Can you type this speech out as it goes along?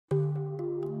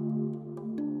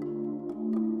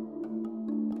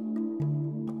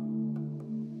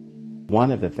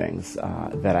One of the things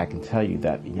that I can tell you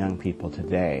that young people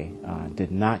today did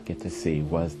not get to see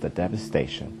was the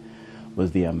devastation,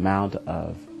 was the amount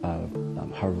of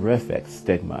horrific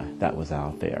stigma that was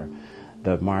out there.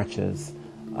 The marches,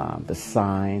 the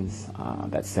signs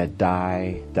that said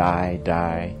die, die,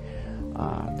 die.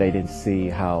 They didn't see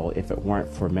how, if it weren't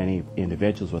for many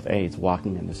individuals with AIDS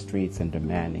walking in the streets and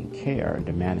demanding care and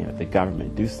demanding that the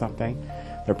government do something,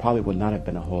 there probably would not have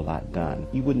been a whole lot done.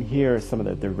 You wouldn't hear some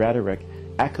of the rhetoric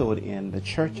echoed in the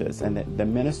churches, and the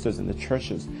ministers in the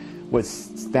churches would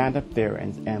stand up there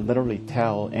and literally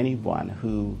tell anyone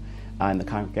who in the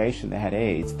congregation that had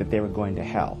AIDS that they were going to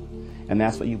hell. And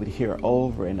that's what you would hear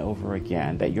over and over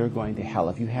again, that you're going to hell.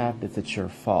 If you have this, it's your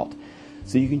fault.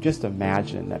 So you can just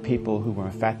imagine that people who were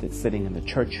infected sitting in the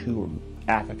church who were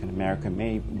African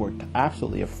American were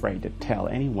absolutely afraid to tell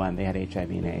anyone they had HIV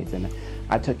and AIDS. And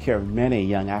I took care of many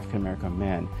young African American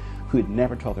men who had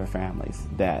never told their families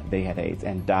that they had AIDS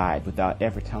and died without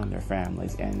ever telling their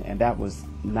families. And that was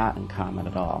not uncommon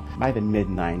at all. By the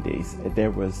mid-90s,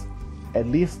 there was at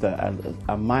least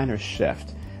a minor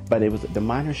shift, but the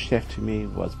minor shift to me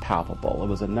was palpable. It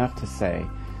was enough to say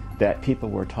that people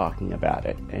were talking about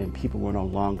it, and people were no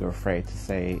longer afraid to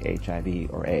say HIV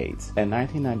or AIDS. In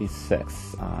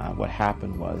 1996, what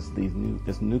happened was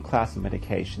this new class of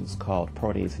medications called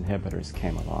protease inhibitors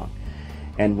came along.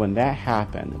 And when that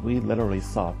happened, we literally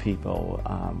saw people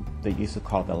they used to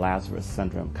call the Lazarus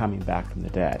syndrome coming back from the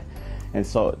dead. And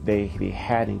so they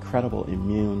had incredible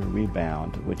immune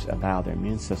rebound, which allowed their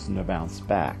immune system to bounce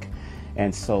back.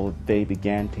 And so they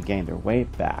began to gain their weight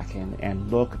back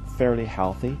and look fairly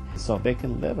healthy, so they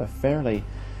can live a fairly,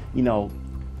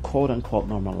 quote-unquote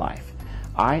normal life.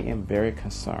 I am very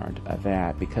concerned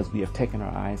that because we have taken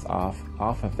our eyes off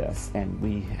of this, and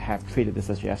we have treated this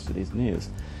as yesterday's news,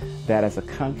 that as a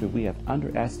country we have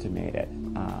underestimated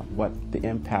what the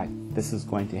impact this is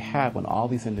going to have when all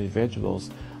these individuals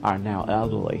are now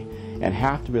elderly and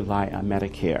have to rely on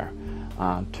Medicare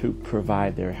to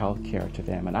provide their health care to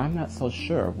them. And I'm not so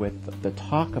sure, with the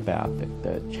talk about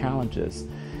the challenges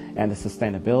and the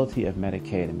sustainability of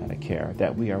Medicaid and Medicare,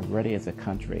 that we are ready as a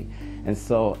country. And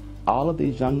so all of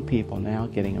these young people now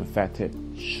getting infected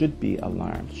should be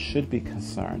alarmed, should be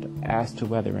concerned as to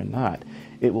whether or not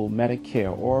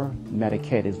Medicare or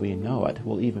Medicaid as we know it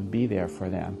will even be there for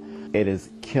them. It is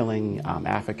killing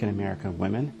African American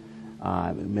women,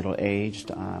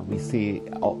 middle-aged. We see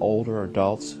older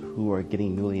adults who are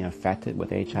getting newly infected with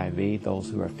HIV, those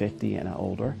who are 50 and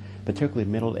older, particularly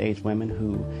middle-aged women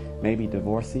who may be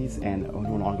divorcees and are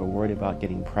no longer worried about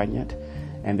getting pregnant,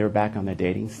 and they're back on the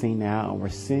dating scene now, and we're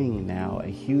seeing now a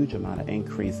huge amount of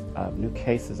increase of new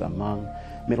cases among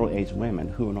middle-aged women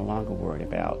who are no longer worried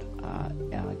about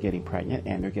getting pregnant,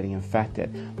 and they're getting infected.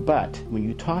 But when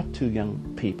you talk to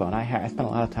young people, and I spent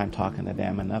a lot of time talking to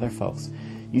them and other folks,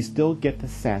 you still get the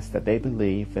sense that they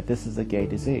believe that this is a gay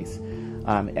disease.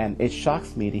 And it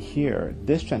shocks me to hear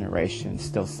this generation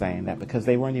still saying that, because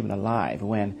they weren't even alive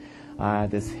when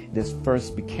this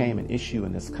first became an issue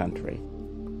in this country.